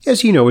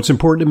As you know, it's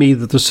important to me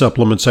that the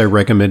supplements I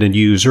recommend and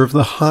use are of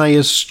the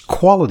highest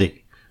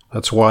quality.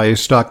 That's why I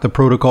stock the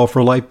Protocol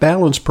for Life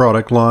Balance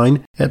product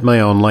line at my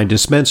online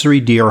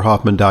dispensary,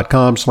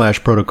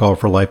 drhoffman.com/Protocol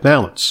for Life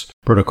Balance.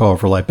 Protocol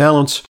for Life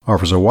Balance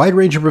offers a wide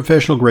range of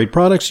professional-grade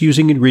products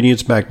using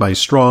ingredients backed by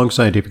strong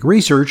scientific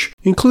research,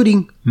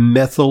 including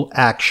methyl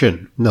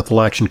action. Methyl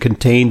action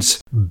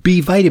contains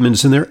B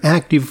vitamins in their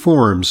active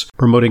forms,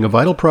 promoting a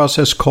vital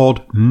process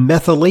called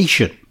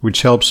methylation,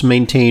 which helps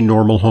maintain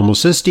normal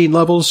homocysteine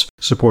levels,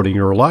 supporting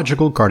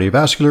neurological,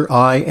 cardiovascular,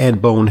 eye,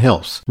 and bone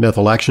health.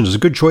 Methyl action is a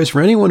good choice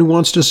for anyone who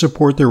wants to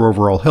support their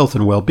overall health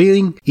and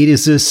well-being. It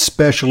is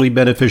especially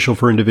beneficial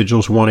for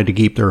individuals wanting to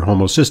keep their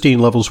homocysteine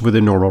levels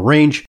within normal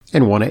range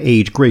and want to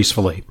age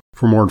gracefully.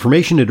 For more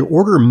information and to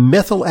order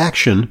methyl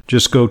action,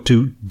 just go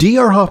to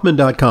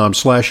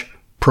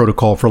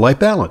drhoffman.com/Protocol for Life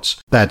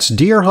Balance. That's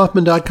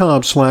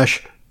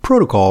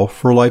drhoffman.com/Protocol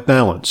for Life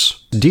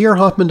Balance.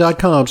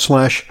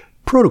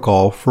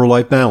 drhoffman.com/Protocol for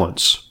Life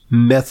Balance.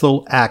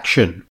 Methyl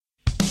action.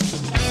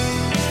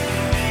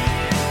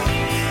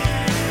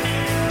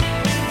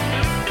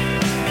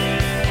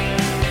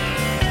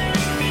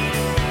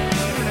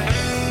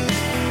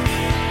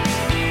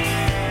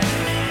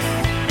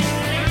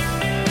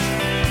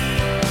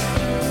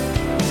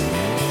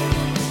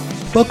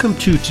 Welcome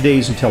to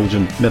today's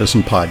Intelligent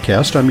Medicine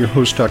Podcast. I'm your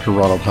host, Dr.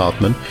 Ronald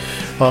Hoffman.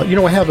 I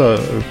have a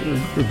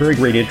very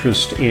great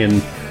interest in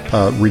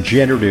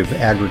regenerative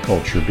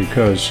agriculture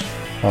because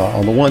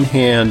on the one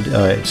hand,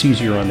 it's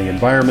easier on the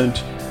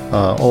environment.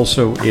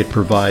 Also, it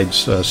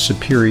provides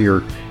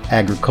superior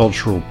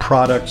agricultural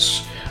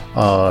products.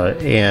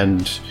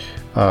 And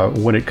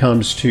when it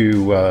comes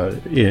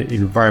to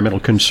environmental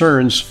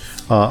concerns,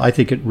 I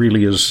think it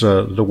really is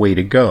the way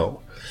to go.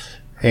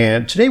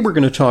 And today we're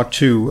going to talk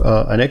to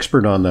an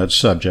expert on that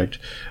subject.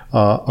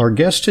 Our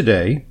guest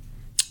today,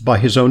 by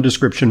his own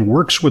description,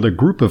 works with a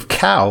group of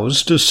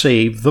cows to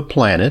save the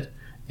planet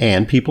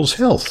and people's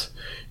health.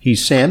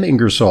 He's Sam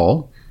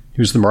Ingersoll,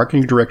 who's the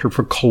marketing director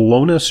for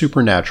Kelowna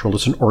Supernatural.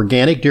 It's an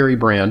organic dairy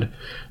brand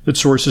that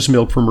sources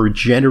milk from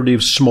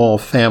regenerative small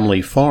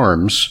family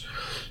farms.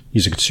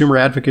 He's a consumer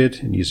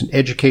advocate and he's an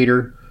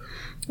educator,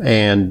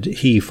 and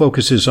he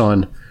focuses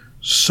on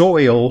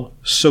soil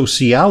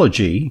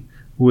sociology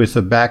with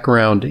a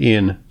background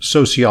in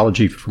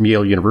sociology from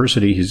Yale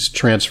University. He's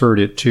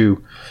transferred it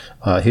to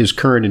his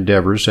current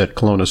endeavors at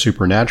Kelowna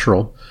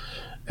Supernatural.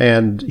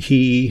 And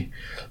he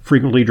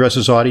frequently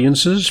addresses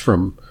audiences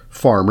from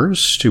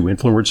farmers to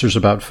influencers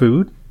about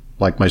food,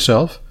 like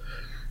myself,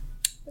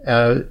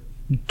 to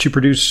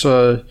produce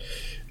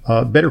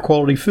better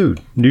quality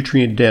food,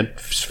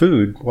 nutrient-dense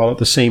food, while at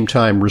the same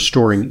time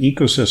restoring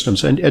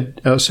ecosystems.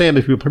 And Sam,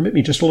 if you'll permit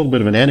me just a little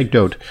bit of an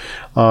anecdote,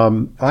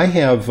 I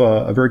have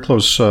a very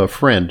close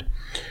friend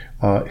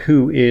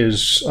who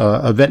is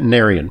a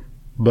veterinarian.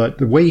 But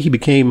the way he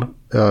became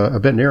a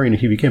veterinarian,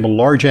 he became a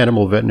large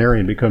animal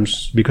veterinarian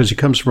because he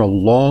comes from a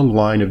long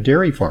line of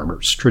dairy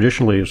farmers.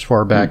 Traditionally, as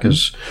far back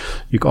as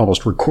you can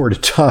almost record a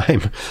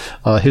time,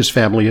 his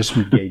family is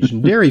engaged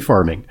in dairy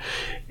farming.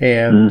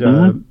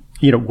 And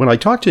when I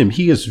talk to him,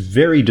 he is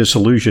very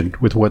disillusioned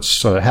with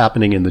what's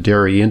happening in the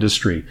dairy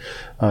industry.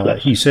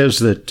 He says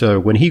that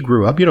when he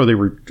grew up, they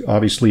were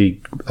obviously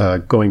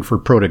going for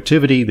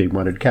productivity. They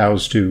wanted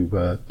cows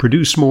to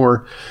produce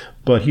more.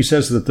 But he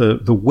says that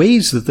the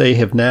ways that they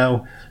have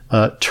now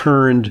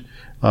turned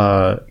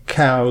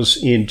cows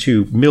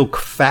into milk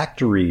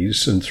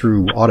factories, and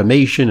through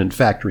automation and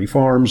factory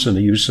farms and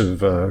the use of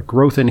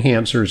growth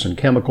enhancers and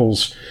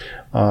chemicals,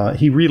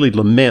 he really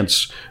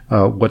laments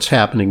what's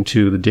happening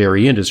to the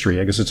dairy industry.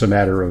 I guess it's a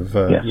matter of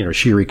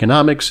sheer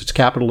economics. It's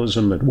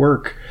capitalism at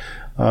work,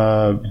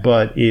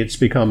 but it's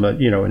become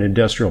an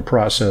industrial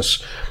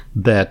process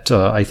that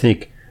I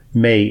think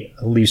may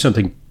leave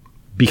something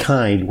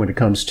behind when it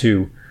comes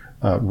to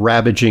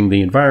ravaging the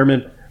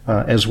environment,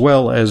 as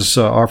well as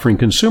offering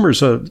consumers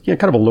kind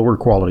of a lower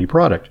quality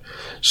product.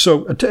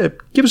 So,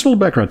 give us a little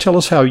background. Tell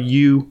us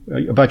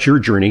about your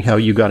journey, how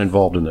you got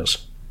involved in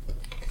this.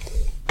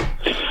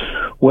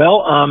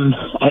 Well,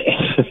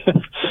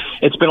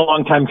 it's been a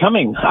long time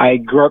coming. I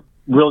grew up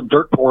real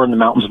dirt poor in the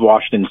mountains of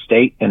Washington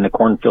State and the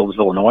cornfields of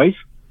Illinois.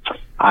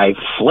 I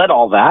fled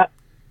all that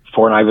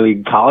for an Ivy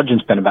League college and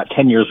spent about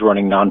 10 years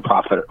running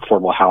nonprofit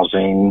affordable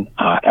housing,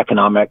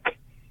 economic,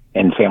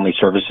 and family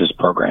services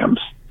programs.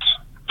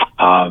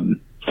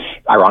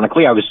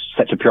 Ironically, I was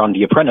set to appear on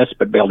The Apprentice,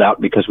 but bailed out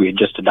because we had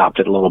just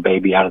adopted a little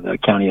baby out of the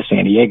county of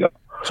San Diego.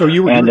 So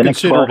you were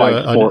considered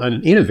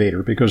an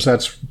innovator, because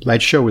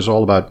that show is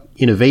all about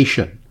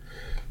innovation.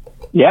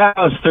 Yeah, it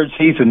was third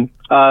season.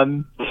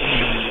 And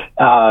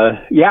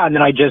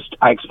then I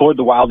explored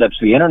the wild depths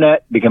of the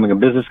internet, becoming a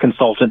business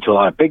consultant to a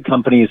lot of big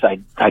companies. I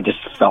just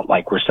felt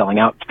like we're selling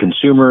out to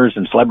consumers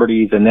and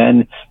celebrities. And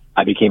then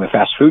I became a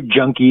fast food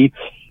junkie,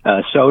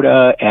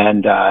 soda.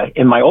 And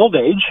in my old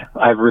age,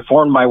 I've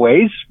reformed my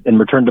ways and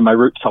returned to my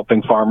roots,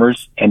 helping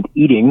farmers and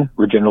eating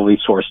regeneratively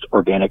sourced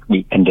organic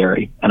meat and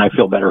dairy. And I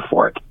feel better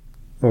for it.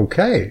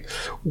 Okay.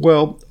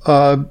 Well,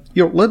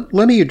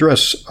 let me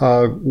address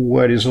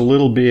what is a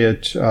little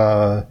bit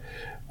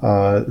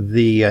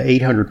the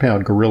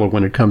 800-pound gorilla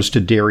when it comes to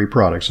dairy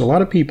products. A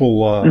lot of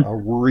people are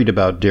worried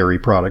about dairy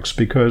products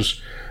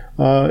because,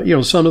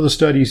 some of the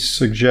studies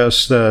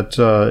suggest that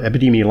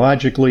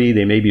epidemiologically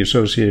they may be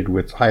associated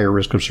with higher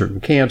risk of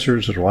certain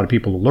cancers. There's a lot of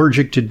people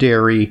allergic to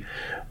dairy.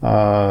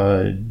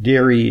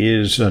 Dairy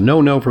is a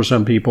no-no for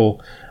some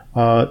people.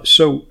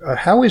 So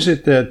how is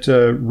it that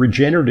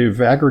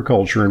regenerative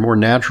agriculture and more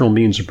natural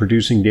means of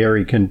producing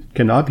dairy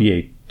can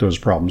obviate those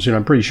problems?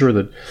 I'm pretty sure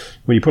that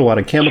when you put a lot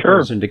of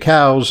chemicals into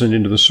cows and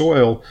into the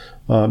soil,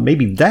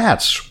 maybe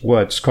that's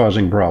what's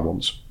causing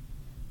problems.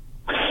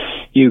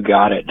 You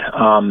got it.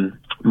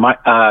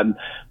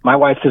 My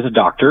wife is a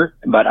doctor,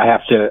 but I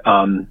have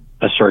to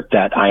assert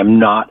that I am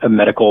not a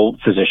medical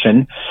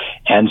physician,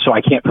 and so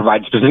I can't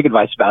provide specific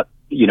advice about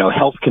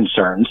health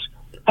concerns.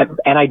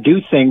 And I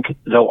do think,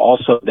 though,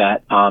 also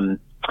that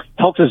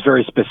health is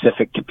very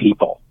specific to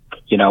people.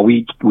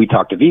 We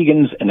talk to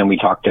vegans, and then we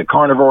talk to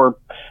carnivore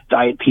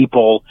diet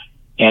people,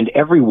 and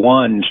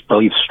everyone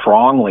believes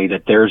strongly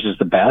that theirs is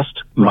the best.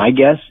 My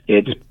guess,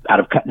 it's out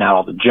of cutting out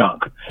all the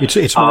junk.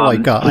 It's more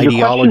like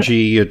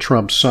ideology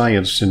trumps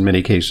science in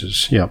many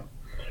cases. Yeah.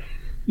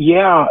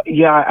 Yeah.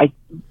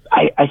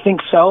 I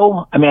think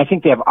so. I mean, I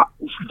think they have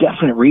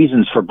definite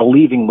reasons for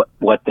believing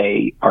what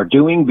they are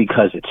doing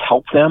because it's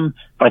helped them.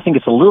 But I think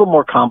it's a little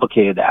more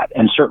complicated than that,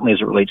 and certainly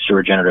as it relates to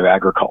regenerative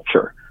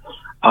agriculture.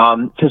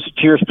 To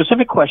your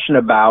specific question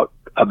about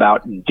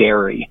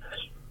dairy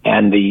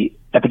and the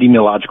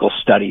epidemiological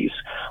studies,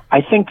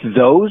 I think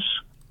those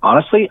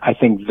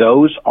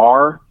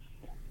are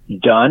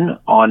done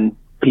on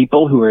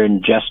people who are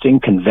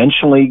ingesting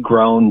conventionally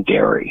grown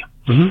dairy,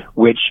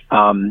 which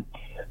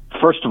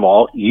first of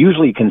all,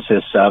 usually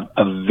consists of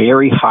a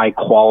very high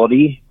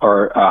quality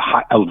or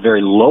a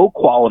very low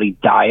quality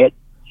diet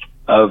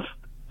of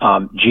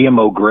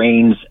GMO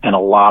grains, and a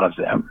lot of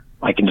them.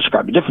 I can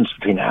describe the difference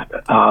between that.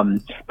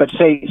 But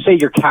say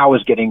your cow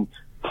is getting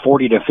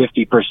 40 to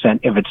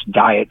 50% of its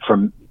diet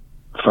from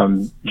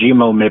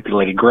GMO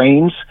manipulated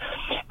grains.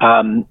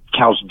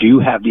 Cows do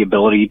have the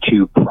ability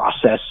to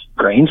process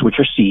grains, which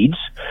are seeds,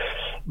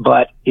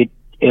 but it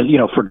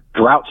for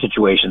drought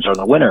situations or in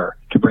the winter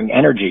to bring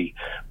energy,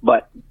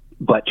 but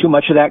too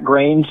much of that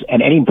grains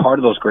and any part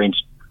of those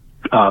grains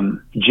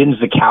gins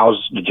the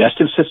cow's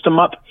digestive system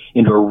up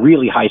into a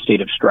really high state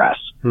of stress.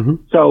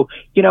 So,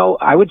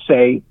 I would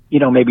say,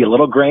 maybe a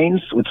little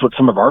grains, which is what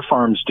some of our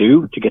farms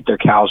do to get their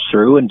cows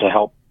through and to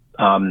help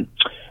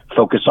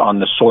focus on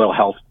the soil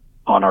health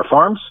on our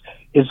farms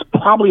is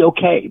probably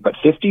okay. But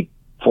 50%,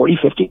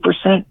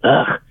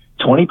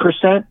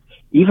 20%,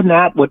 even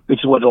that, which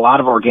is what a lot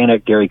of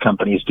organic dairy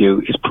companies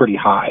do, is pretty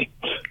high.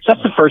 So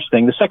that's the first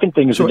thing. The second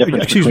thing is the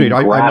difference. Excuse me,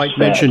 I might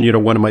mention,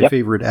 one of my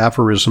favorite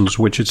aphorisms,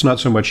 which it's not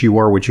so much you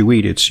are what you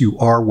eat, it's you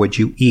are what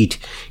you eats.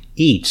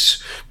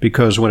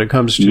 Because when it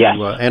comes to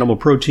animal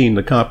protein,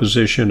 the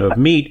composition of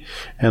meat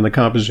and the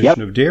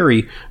composition of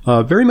dairy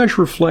very much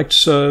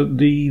reflects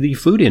the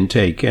food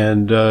intake.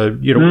 And,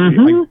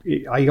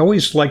 I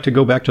always like to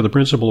go back to the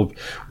principle of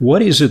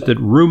what is it that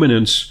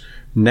ruminants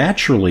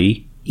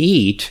naturally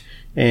eat.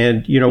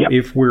 And,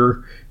 if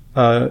we're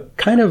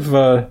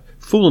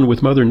fooling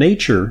with Mother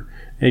Nature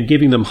and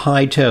giving them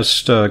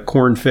high-test,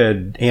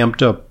 corn-fed,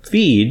 amped-up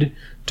feed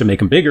to make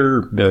them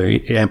bigger,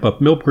 amp up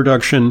milk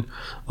production,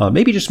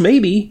 maybe, just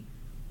maybe,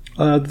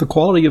 the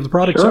quality of the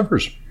product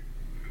suffers.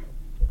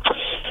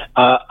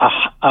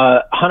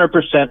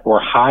 100% or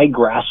high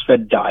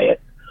grass-fed diet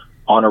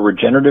on a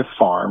regenerative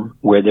farm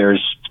where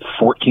there's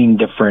 14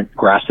 different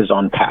grasses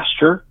on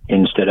pasture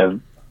instead of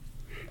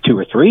 2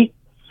 or 3.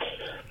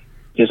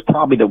 Is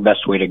probably the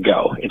best way to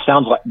go. It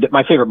sounds like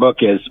my favorite book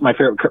is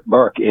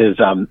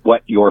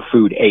What Your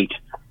Food Ate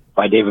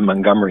by David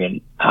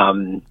Montgomery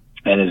and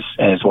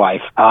his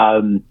wife.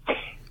 And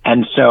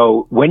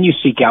so when you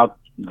seek out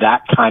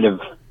that kind of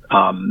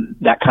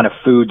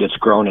food that's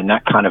grown in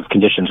that kind of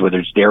conditions, whether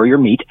it's dairy or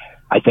meat,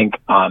 I think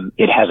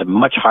it has a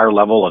much higher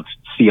level of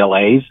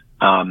CLAs.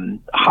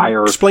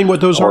 Higher. Explain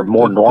what those are.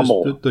 More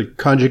normal. The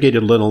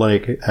conjugated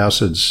linoleic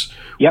acids.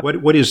 Yep.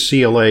 What is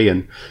CLA?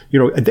 And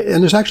and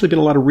there's actually been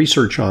a lot of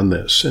research on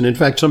this. And in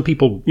fact, some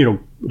people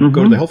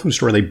go to the health food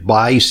store and they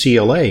buy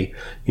CLA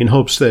in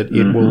hopes that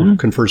it will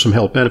confer some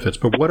health benefits.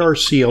 But what are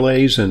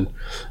CLAs? And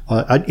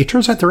it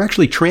turns out they're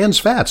actually trans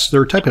fats.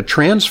 They're a type of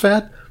trans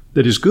fat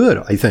that is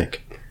good, I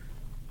think.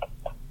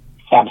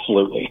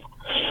 Absolutely.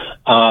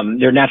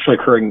 They're naturally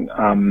occurring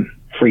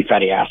free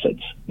fatty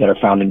acids that are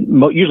found in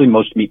usually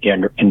most meat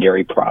and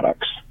dairy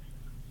products.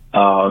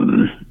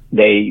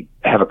 They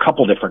have a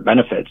couple different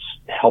benefits,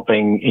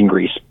 helping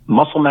increase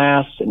muscle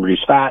mass and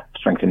reduce fat,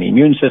 strengthen the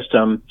immune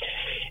system.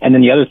 And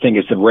then the other thing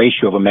is the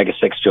ratio of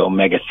omega-6 to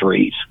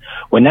omega-3s.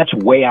 When that's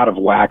way out of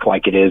whack,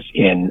 like it is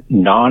in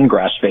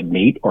non-grass-fed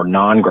meat or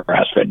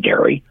non-grass-fed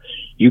dairy,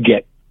 you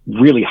get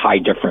really high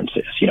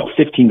differences,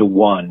 15 to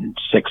 1,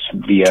 6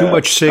 via too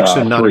much 6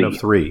 and not enough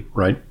 3,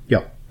 right?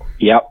 Yep.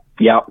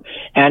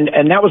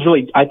 And that was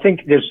really, I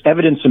think there's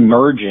evidence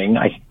emerging.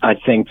 I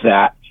think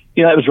that,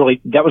 that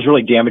was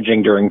really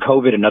damaging during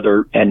COVID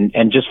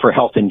and just for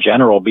health in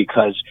general,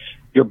 because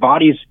your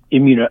body's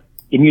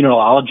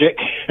immunologic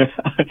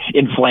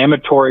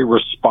inflammatory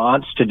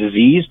response to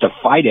disease to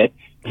fight it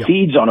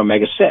feeds on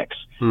omega-6.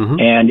 Mm-hmm.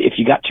 And if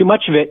you got too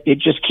much of it, it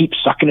just keeps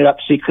sucking it up,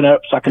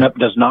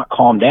 does not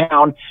calm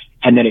down.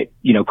 And then it,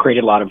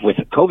 created a lot of, with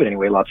COVID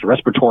anyway, lots of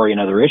respiratory and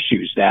other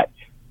issues that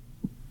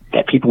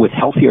people with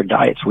healthier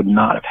diets would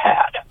not have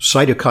had.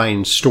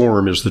 Cytokine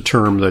storm is the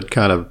term that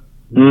kind of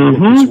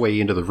worked its way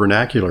into the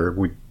vernacular.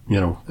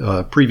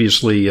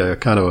 Previously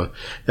kind of a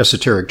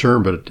esoteric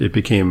term, but it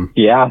became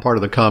part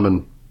of the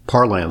common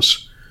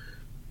parlance.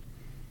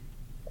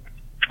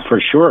 For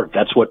sure.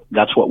 That's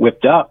what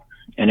whipped up.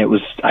 And it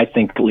was, I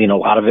think, a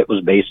lot of it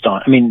was based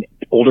on,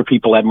 older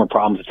people had more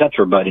problems, et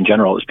cetera, but in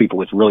general, it was people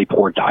with really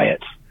poor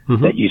diets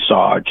that you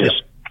saw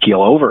just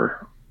keel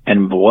over.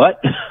 And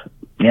what?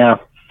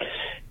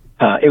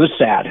 It was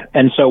sad.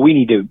 And so we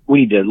need to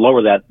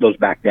lower those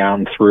back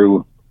down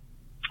through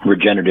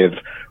regenerative,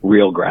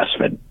 real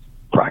grass-fed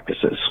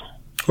practices.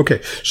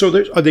 Okay. So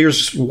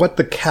there's what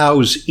the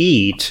cows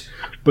eat,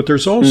 but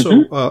there's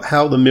also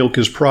how the milk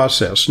is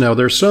processed. Now,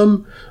 there's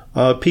some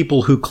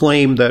people who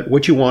claim that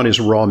what you want is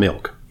raw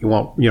milk. You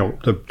want,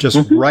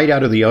 right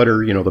out of the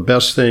udder, the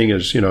best thing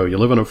is, you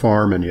live on a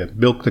farm and you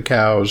milk the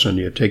cows and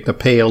you take the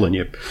pail and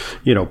you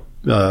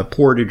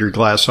pour it in your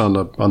glass on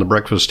the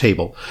breakfast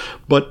table.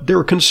 But there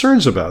are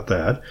concerns about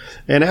that.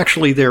 And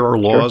actually there are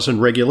laws and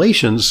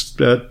regulations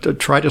that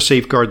try to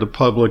safeguard the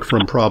public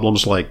from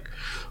problems like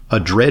a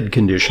dread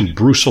condition,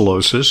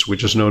 brucellosis,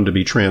 which is known to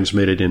be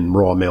transmitted in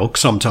raw milk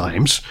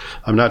sometimes.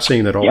 I'm not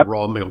saying that all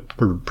raw milk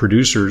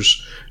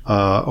producers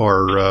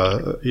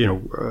are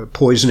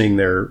poisoning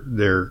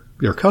their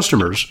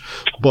customers,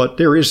 but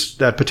there is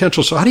that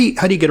potential. So how do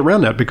you get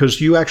around that?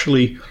 Because you're in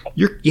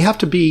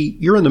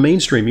the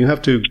mainstream. You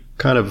have to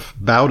kind of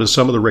bow to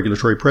some of the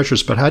regulatory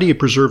pressures, but how do you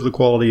preserve the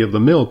quality of the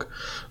milk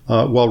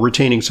while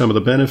retaining some of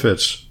the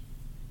benefits?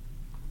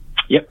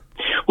 Yep.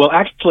 Well,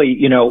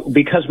 actually,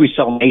 because we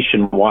sell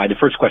nationwide, the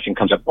first question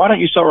comes up, why don't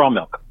you sell raw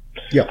milk?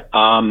 Yeah.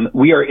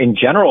 We are, in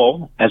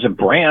general, as a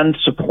brand,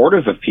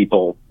 supportive of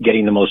people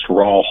getting the most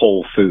raw,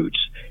 whole foods.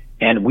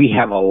 And we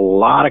have a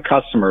lot of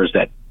customers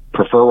that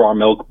prefer raw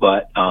milk,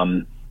 but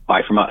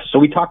buy from us. So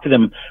we talk to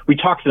them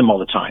all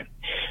the time.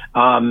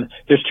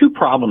 There's two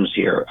problems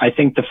here. I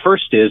think the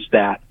first is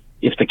that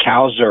if the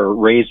cows are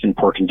raised in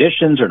poor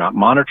conditions or not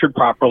monitored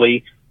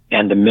properly,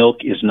 and the milk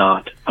is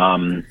not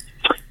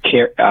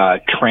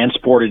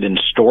transported and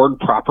stored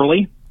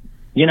properly,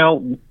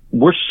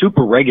 we're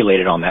super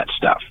regulated on that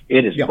stuff.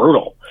 It is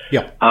brutal.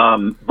 Yeah.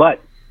 But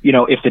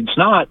if it's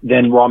not,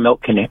 then raw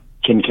milk can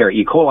carry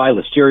E. coli,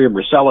 Listeria,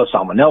 Brucella,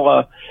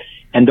 Salmonella,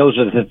 and those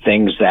are the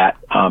things that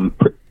have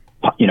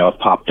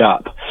popped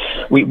up.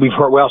 We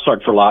also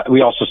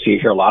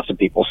hear lots of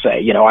people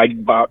say, I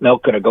bought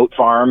milk at a goat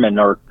farm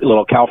or a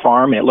little cow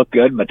farm, and it looked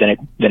good, but then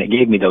it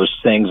gave me those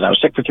things, and I was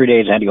sick for 3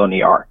 days and had to go in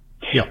the ER.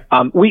 Yeah.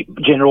 We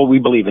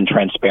believe in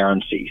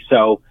transparency.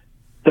 So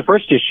the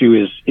first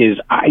issue is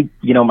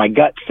my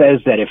gut says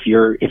that if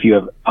you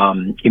have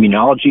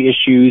immunology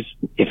issues,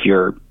 if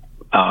you're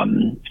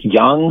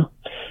young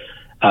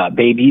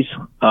babies,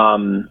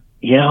 I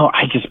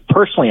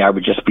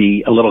would just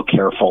be a little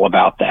careful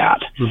about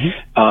that.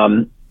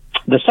 Mm-hmm.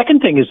 The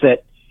second thing is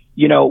that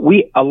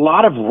for a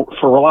lot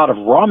of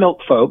raw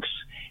milk folks,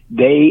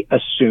 they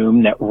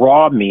assume that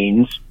raw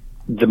means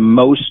the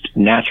most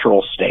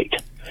natural state.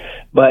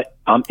 But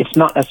it's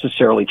not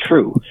necessarily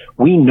true.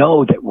 We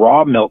know that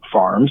raw milk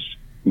farms,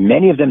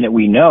 many of them that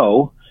we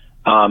know,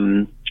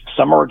 some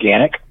are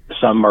organic,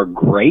 some are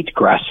great,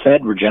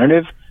 grass-fed,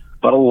 regenerative,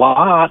 but a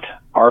lot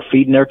are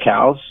feeding their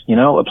cows,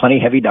 a plenty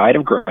heavy diet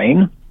of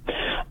grain.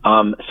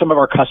 Some of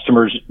our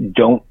customers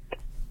don't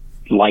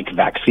like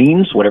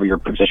vaccines, whatever your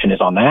position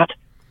is on that.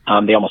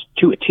 They almost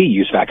to a T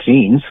use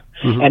vaccines.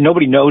 Mm-hmm. And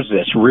nobody knows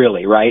this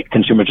really, right?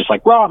 Consumers just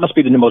like, raw, it must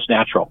be the most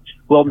natural.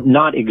 Well,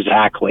 not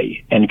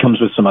exactly. And it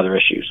comes with some other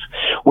issues.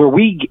 Where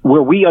we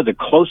are the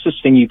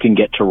closest thing you can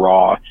get to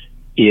raw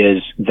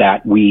is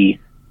that we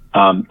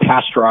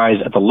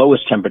pasteurize at the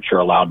lowest temperature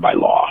allowed by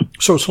law.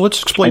 So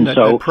let's explain that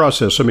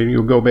process.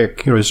 You'll go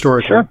back,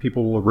 historically, sure.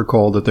 People will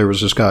recall that there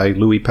was this guy,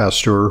 Louis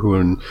Pasteur, who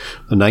in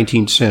the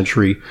 19th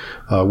century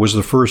was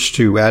the first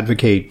to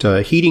advocate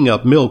heating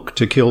up milk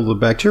to kill the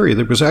bacteria.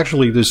 There was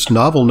actually this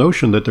novel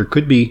notion that there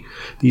could be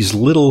these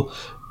little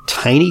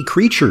tiny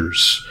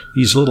creatures,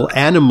 these little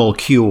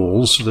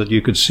animalcules that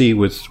you could see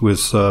with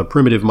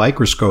primitive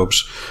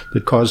microscopes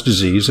that cause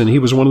disease. And he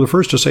was one of the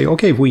first to say,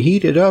 okay, if we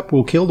heat it up,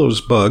 we'll kill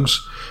those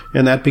bugs.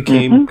 And that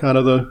became kind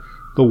of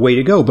the way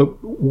to go. But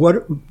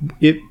what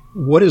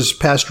does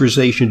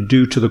pasteurization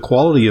do to the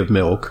quality of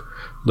milk?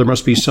 There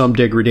must be some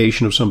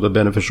degradation of some of the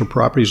beneficial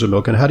properties of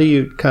milk. And how do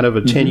you kind of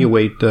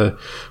attenuate the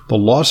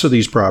loss of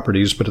these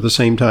properties, but at the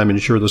same time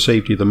ensure the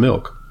safety of the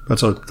milk?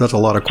 That's a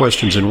lot of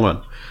questions in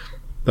one.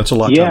 That's a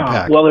lot to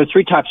unpack. Well, there are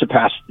three types of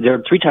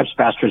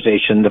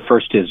pasteurization. The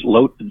first is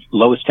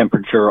lowest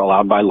temperature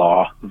allowed by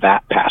law,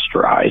 vat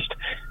pasteurized.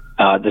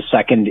 The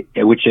second,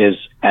 which is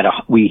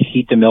we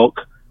heat the milk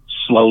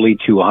slowly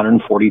to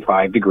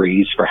 145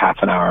 degrees for half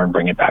an hour and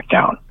bring it back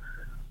down.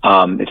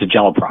 It's a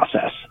gentle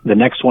process. The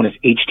next one is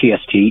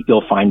HTST.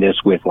 You'll find this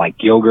with like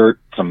yogurt,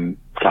 some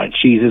kind of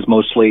cheeses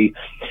mostly.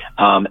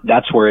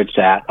 That's where it's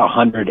at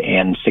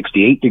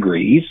 168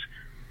 degrees,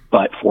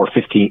 but for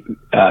 15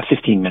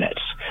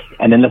 minutes.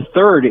 And then the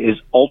third is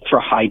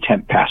ultra high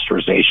temp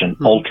pasteurization,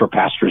 ultra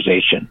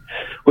pasteurization,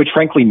 which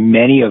frankly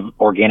many of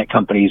organic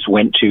companies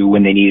went to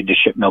when they needed to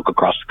ship milk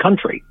across the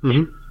country.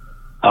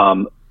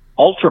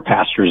 Ultra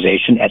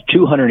pasteurization at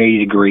 280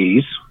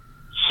 degrees,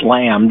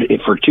 slammed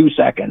it for 2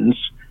 seconds,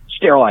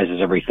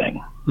 sterilizes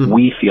everything.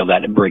 We feel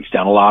that it breaks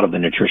down a lot of the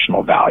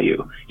nutritional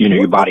value.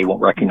 Your body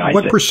won't recognize it.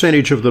 What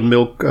percentage of the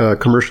milk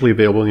commercially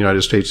available in the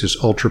United States is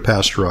ultra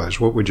pasteurized?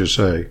 What would you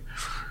say?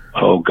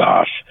 Oh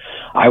gosh,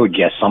 I would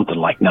guess something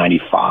like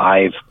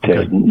 95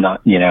 to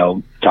not,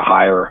 to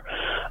higher.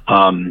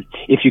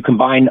 If you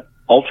combine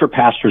ultra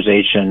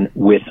pasteurization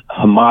with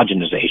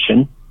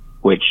homogenization,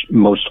 which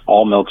most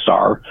all milks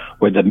are,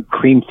 where the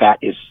cream fat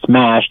is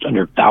smashed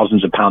under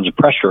thousands of pounds of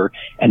pressure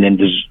and then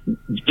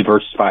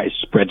diversifies,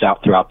 spreads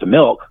out throughout the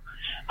milk,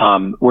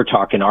 we're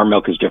talking our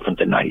milk is different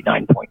than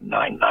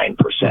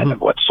 99.99% of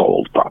what's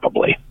sold,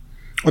 probably.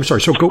 I'm sorry.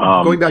 So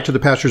going back to the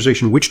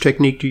pasteurization, which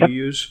technique do you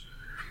use?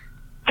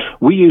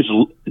 We use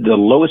the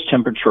lowest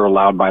temperature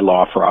allowed by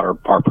law for our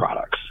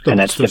products. And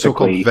that's the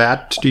typically so-called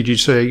VAT, did you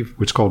say?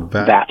 It's called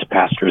VAT? VAT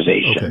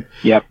pasteurization. Okay.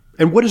 Yep.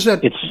 And what is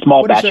that? It's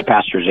small batch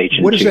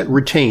pasteurization. What does that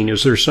retain?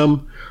 Is there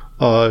some,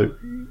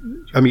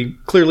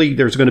 clearly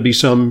there's going to be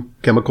some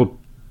chemical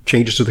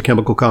changes to the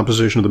chemical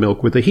composition of the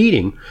milk with the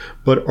heating,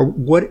 but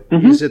what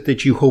is it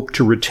that you hope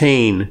to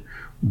retain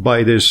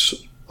by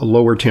this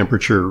lower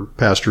temperature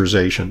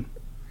pasteurization?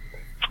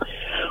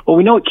 Well,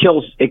 we know it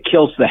kills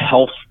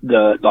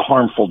the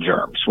harmful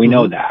germs. We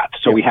know that.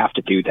 So we have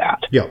to do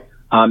that. Yeah.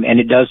 And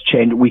it does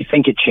change. We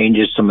think it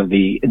changes some of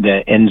the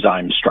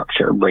enzyme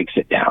structure, breaks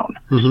it down.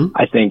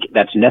 I think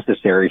that's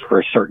necessary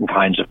for certain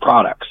kinds of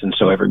products. And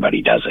so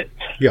everybody does it.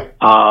 Yeah.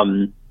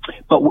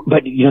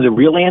 But the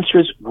real answer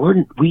is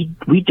we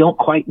don't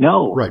quite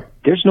know. Right.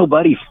 There's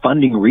nobody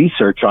funding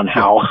research on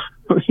how,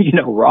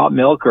 raw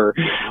milk or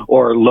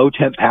low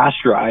temp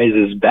pasteurized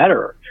is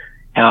better.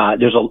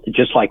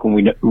 Just like when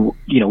we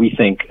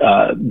think,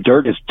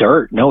 dirt is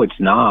dirt. No, it's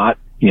not.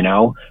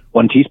 1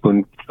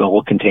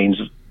 teaspoonful contains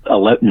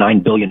 9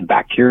 billion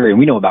bacteria, and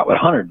we know about what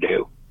 100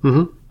 do.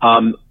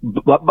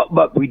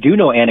 But we do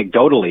know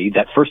anecdotally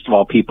that first of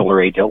all, people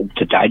are able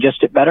to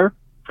digest it better.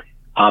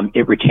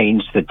 It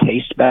retains the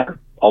taste better.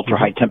 Ultra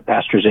high temp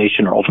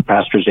pasteurization or ultra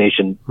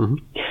pasteurization,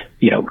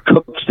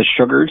 cooks the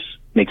sugars,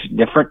 makes it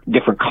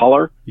different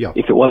color. Yeah.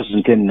 If it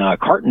wasn't in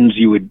cartons,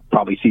 you would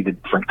probably see the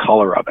different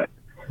color of it.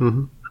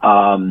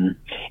 And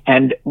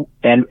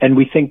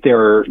we think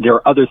there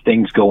are other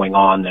things going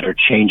on that are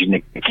changing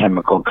the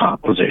chemical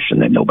composition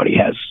that nobody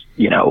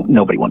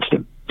wants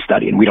to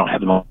study, and we don't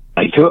have the money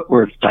to it.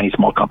 We're a tiny,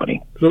 small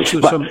company. Those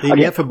are some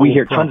ineffable we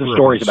hear tons of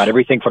stories about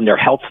everything from their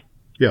health.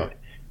 Yeah.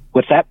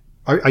 What's that?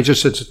 I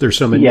just said that there's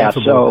some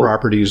ineffable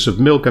properties of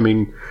milk. I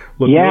mean,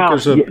 look,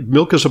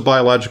 milk is a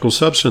biological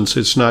substance.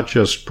 It's not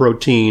just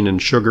protein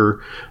and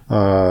sugar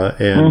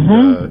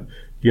and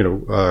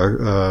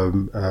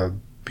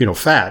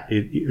fat.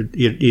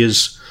 It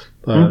is.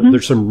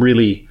 There's some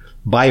really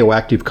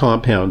bioactive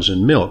compounds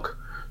in milk.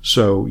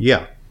 So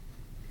yeah.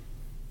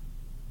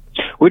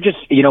 We're just,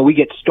 we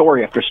get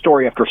story after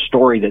story after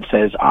story that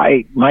says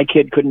my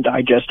kid couldn't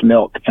digest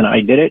milk and I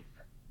did it.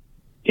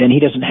 And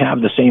he doesn't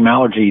have the same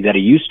allergy that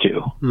he used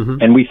to.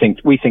 And we think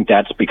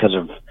that's because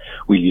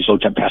we use low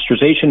temp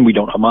pasteurization. We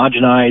don't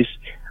homogenize.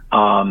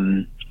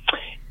 And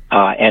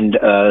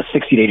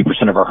 60 to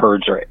 80% of our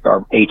herds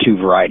are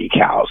A2 variety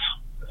cows.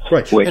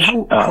 Right. Which,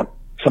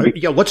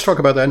 let's talk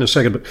about that in a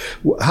second.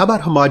 But how about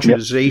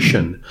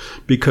homogenization? Yep.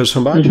 Because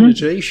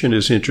homogenization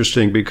is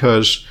interesting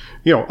because,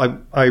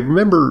 I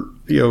remember,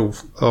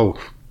 oh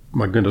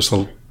my goodness,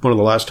 one of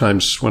the last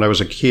times when I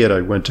was a kid, I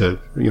went to,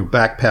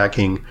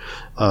 backpacking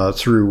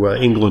through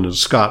England and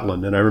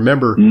Scotland. And I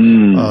remember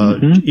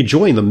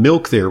enjoying the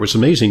milk there. It was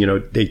amazing.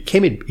 It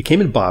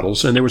came in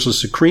bottles and there was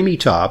this creamy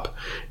top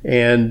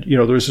and,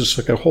 there was this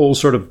like a whole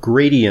sort of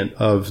gradient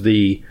of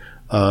the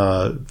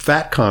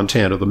fat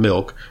content of the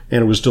milk,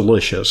 and it was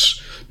delicious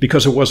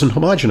because it wasn't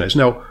homogenized.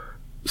 Now,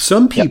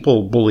 some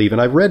people believe,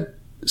 and I've read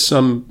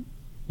some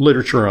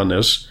literature on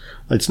this,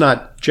 it's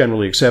not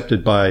generally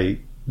accepted by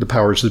the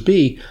powers that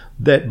be,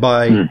 that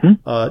by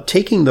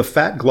taking the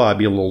fat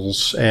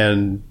globules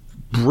and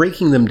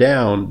breaking them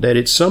down, that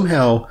it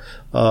somehow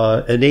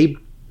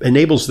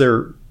enables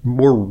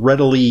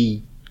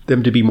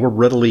them to be more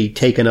readily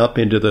taken up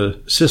into the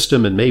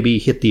system and maybe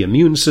hit the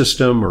immune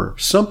system or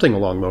something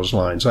along those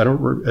lines. I don't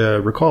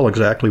recall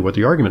exactly what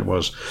the argument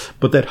was,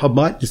 but that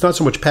it's not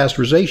so much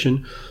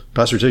pasteurization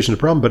is the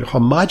problem, but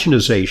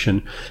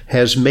homogenization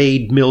has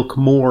made milk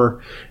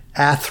more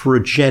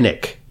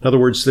atherogenic. In other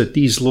words, that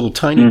these little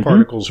tiny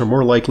particles are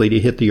more likely to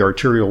hit the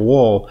arterial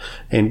wall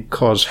and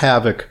cause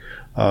havoc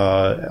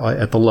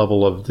at the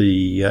level of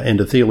the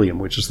endothelium,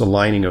 which is the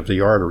lining of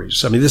the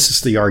arteries. I mean, this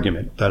is the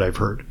argument that I've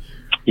heard.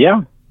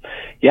 Yeah.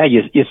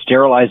 you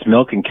sterilize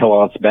milk and kill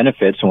all its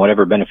benefits, and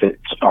whatever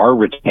benefits are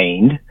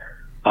retained,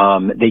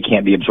 they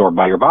can't be absorbed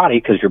by your body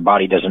because your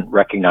body doesn't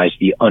recognize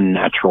the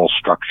unnatural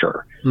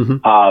structure.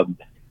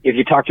 If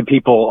you talk to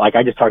people, like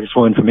I just talked to this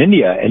woman from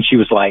India, and she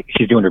was like,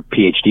 she's doing her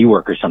PhD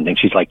work or something.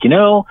 She's like,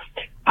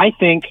 I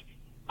think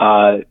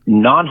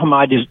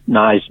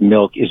non-homogenized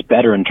milk is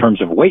better in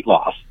terms of weight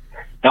loss.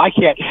 Now, I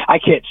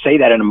can't say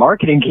that in a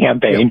marketing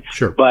campaign,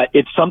 but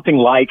it's something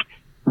like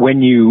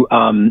when you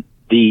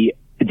the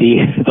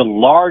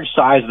large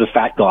size of the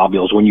fat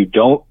globules, when you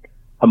don't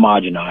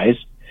homogenize,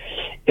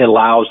 it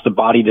allows the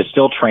body to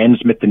still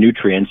transmit the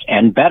nutrients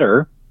and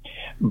better,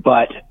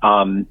 but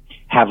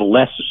have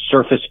less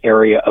surface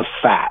area of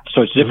fat.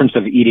 So it's the difference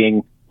of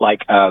eating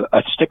like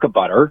a stick of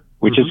butter,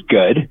 which is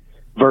good,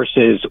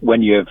 versus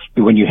when you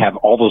have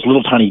all those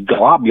little tiny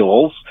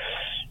globules.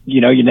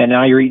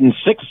 Now you're eating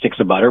 6 sticks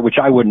of butter, which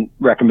I wouldn't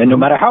recommend, no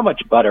matter how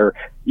much butter,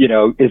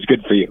 is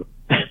good for you.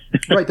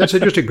 Right. That's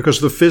interesting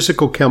because the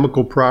physical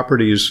chemical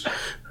properties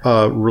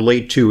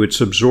relate to its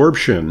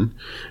absorption.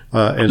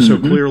 And so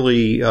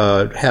clearly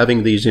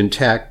having these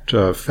intact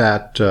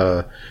fat,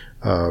 they're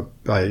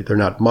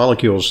not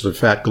molecules, the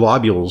fat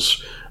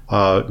globules,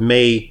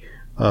 may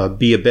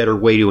be a better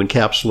way to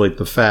encapsulate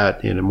the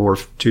fat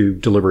to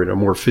deliver it in a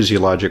more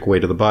physiologic way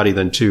to the body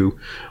than to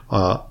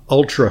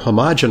ultra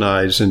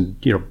homogenize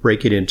and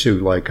break it into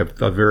like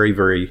a very,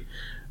 very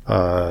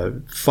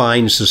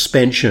fine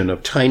suspension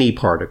of tiny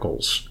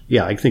particles.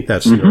 Yeah, I think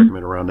that's the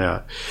argument around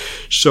that.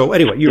 So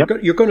anyway, you're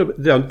going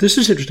to. This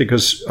is interesting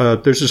because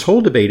there's this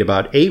whole debate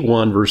about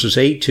A1 versus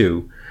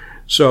A2.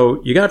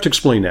 So you got to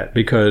explain that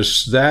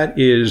because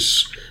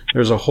there's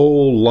a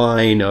whole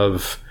line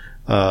of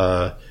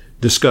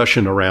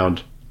discussion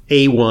around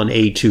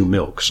A1, A2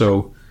 milk.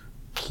 So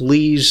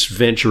please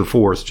venture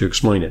forth to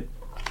explain it.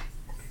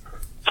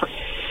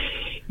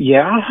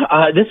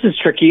 Yeah, this is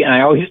tricky, and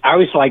I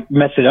always like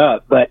mess it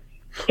up, but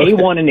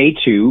A1 and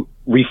A2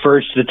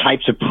 refers to the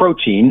types of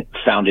protein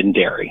found in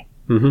dairy.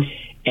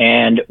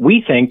 And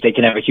we think they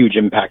can have a huge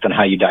impact on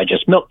how you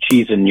digest milk,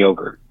 cheese, and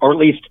yogurt, or at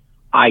least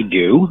I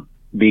do,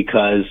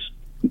 because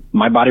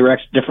my body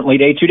reacts differently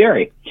to A2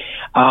 dairy.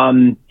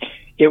 A2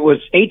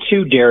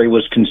 dairy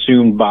was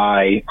consumed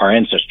by our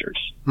ancestors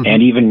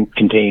and even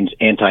contains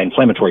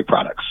anti-inflammatory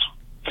products.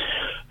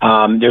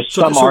 There's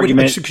some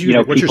argument,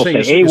 people say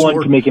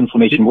A1 can make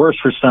inflammation worse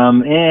for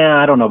some.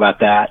 I don't know about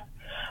that.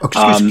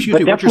 Excuse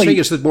me. What you're saying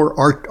is that more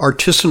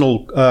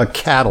artisanal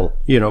cattle,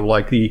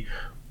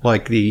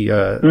 like the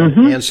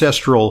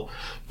ancestral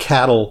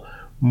cattle,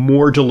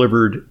 more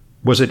delivered.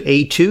 Was it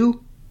A2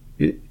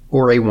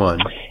 or A1?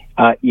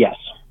 Yes.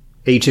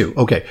 A2.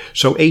 Okay.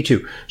 So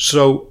A2.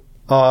 So,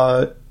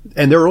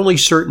 and there are only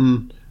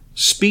certain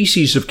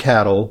species of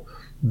cattle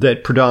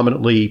that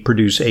predominantly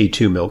produce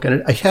A2 milk.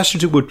 And it has to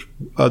do with,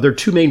 there are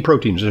two main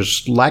proteins.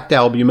 There's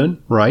lactalbumin,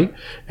 right?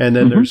 And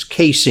then there's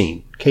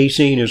casein.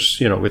 Casein is,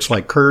 it's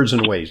like curds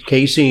and whey.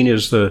 Casein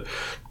is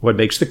what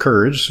makes the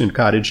curds in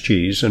cottage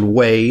cheese, and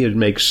whey, it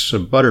makes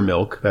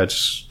buttermilk.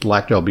 That's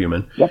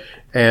lactalbumin. Yep.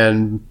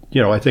 And,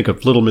 I think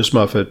of Little Miss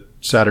Muffet,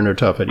 Saturn or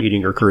Tuffet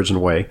eating her curds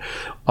and whey.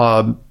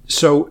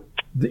 So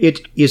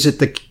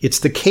it's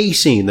the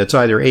casein that's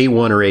either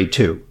A1 or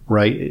A2,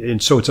 right?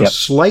 And so it's a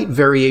slight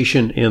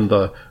variation in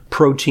the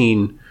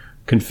protein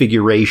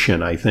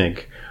configuration, I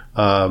think.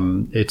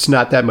 It's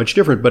not that much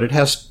different, but it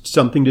has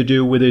something to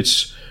do with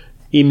its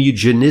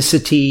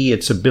immunogenicity,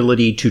 its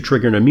ability to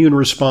trigger an immune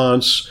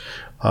response,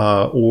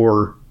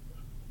 or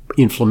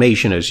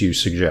inflammation, as you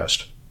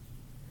suggest.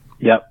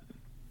 Yep.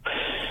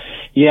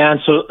 Yeah,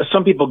 and so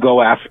some people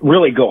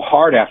really go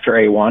hard after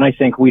A1. I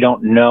think we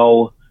don't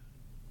know.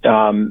 There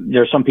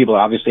are some people that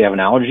obviously have an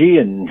allergy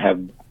and have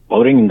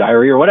bloating and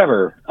diarrhea or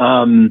whatever.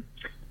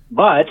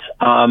 But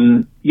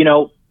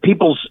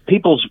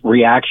people's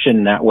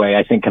reaction that way,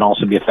 I think, can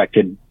also be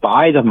affected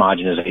by the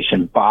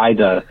homogenization, by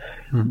the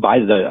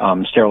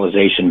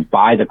sterilization,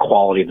 by the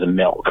quality of the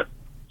milk.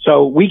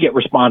 So we get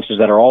responses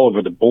that are all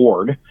over the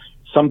board.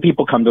 Some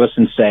people come to us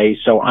and say,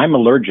 so I'm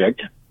allergic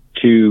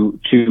to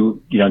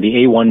the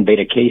A1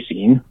 beta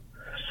casein.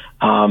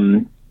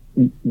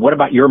 What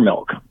about your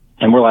milk?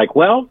 And we're like,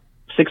 well,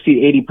 60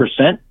 to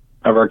 80%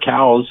 of our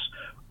cows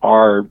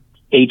are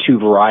A2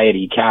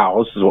 variety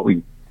cows, is what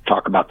we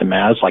talk about them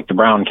as, like the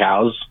brown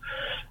cows,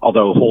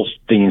 although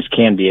Holsteins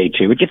can be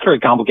A2. It gets very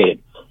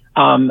complicated.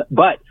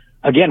 But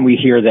again, we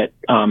hear that,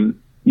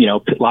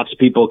 lots of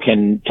people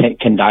can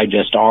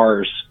digest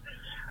ours,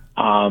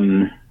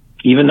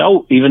 even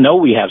though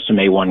we have some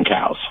A1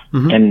 cows.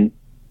 And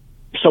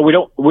so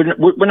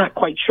we're not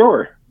quite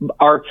sure.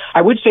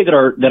 I would say that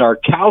our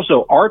cows,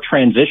 though, our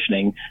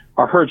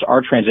herds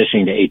are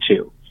transitioning to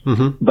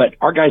A2. But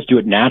our guys do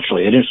it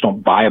naturally. They just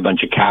don't buy a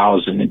bunch of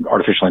cows and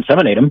artificially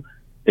inseminate them.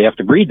 They have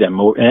to breed them.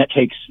 And that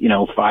takes,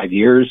 5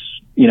 years,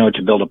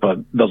 to build up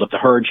the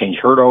herd, change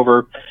herd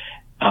over.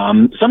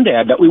 Someday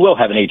I bet we will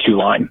have an A2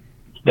 line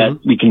that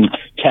we can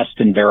test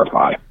and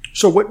verify.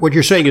 So what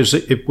you're saying is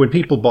that when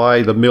people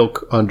buy the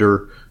milk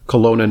under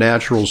Kelowna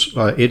Naturals,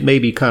 it may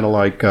be kind of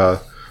like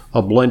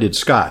a blended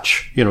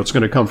Scotch. It's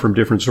going to come from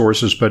different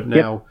sources, but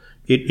now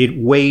it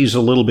weighs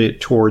a little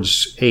bit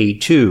towards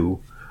A2,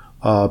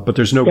 but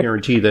there's no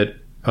guarantee that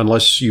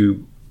unless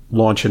you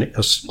launch an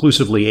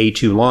exclusively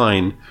A2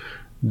 line,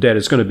 that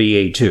it's going to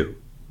be A2.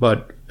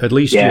 But at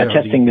least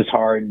testing is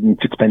hard.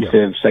 It's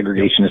expensive.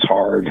 Segregation is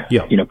hard.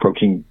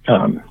 Protein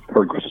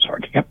herd growth is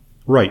hard. Yep.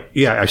 Right.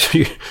 Yeah.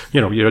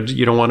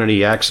 You don't want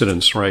any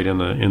accidents, right, in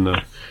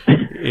the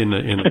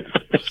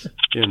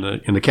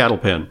cattle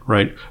pen,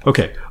 right?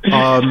 Okay.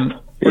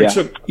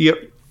 So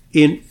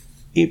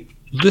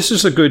this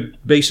is a good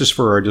basis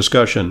for our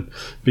discussion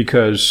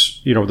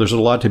because there's a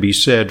lot to be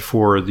said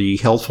for the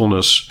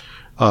healthfulness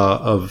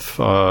of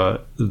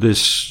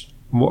this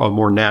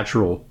more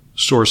natural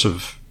source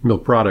of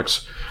milk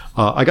products.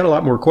 I got a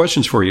lot more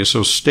questions for you,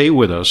 so stay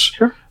with us.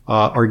 Sure.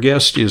 Our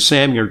guest is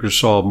Sam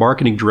Yurgosol,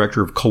 Marketing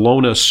Director of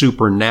Kalona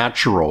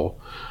Supernatural.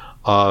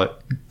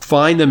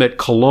 Find them at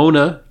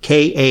Kalona,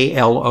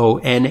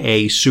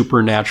 Kalona,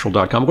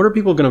 supernatural.com. What are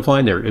people going to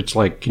find there? It's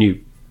like, can you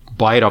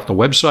buy it off the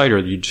website,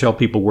 or do you tell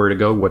people where to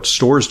go, what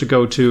stores to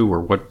go to, or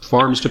what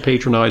farms to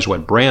patronize,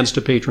 what brands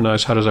to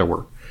patronize? How does that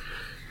work?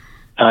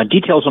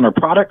 Details on our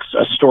products,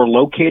 a store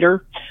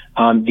locator,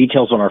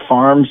 details on our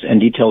farms,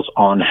 and details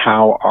on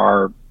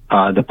how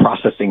the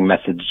processing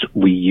methods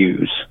we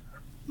use.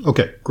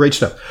 Okay, great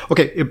stuff.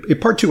 Okay, in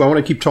part 2, I want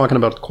to keep talking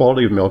about the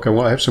quality of milk.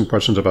 I have some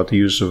questions about the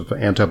use of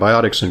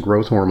antibiotics and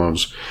growth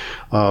hormones,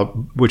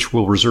 which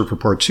we'll reserve for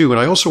part 2.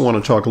 And I also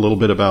want to talk a little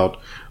bit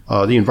about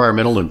the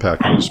environmental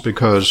impact of this,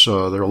 because there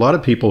are a lot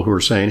of people who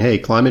are saying, hey,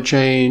 climate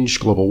change,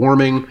 global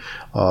warming,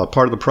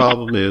 part of the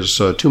problem is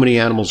too many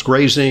animals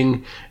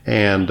grazing,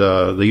 and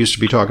they used to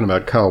be talking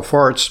about cow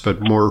farts,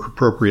 but more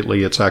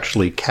appropriately, it's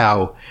actually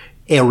cow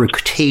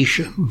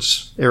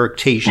eructations.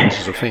 Eructations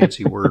is a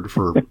fancy word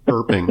for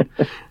burping.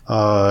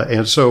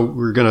 And so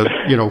we're going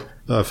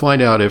to,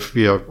 find out if,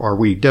 are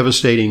we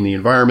devastating the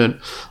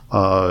environment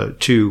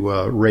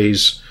to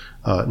raise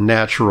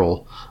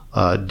natural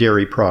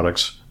dairy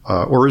products,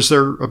 or is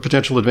there a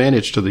potential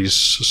advantage to these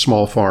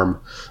small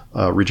farm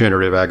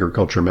regenerative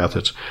agriculture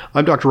methods?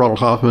 I'm Dr. Ronald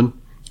Hoffman,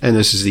 and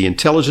this is the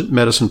Intelligent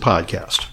Medicine Podcast.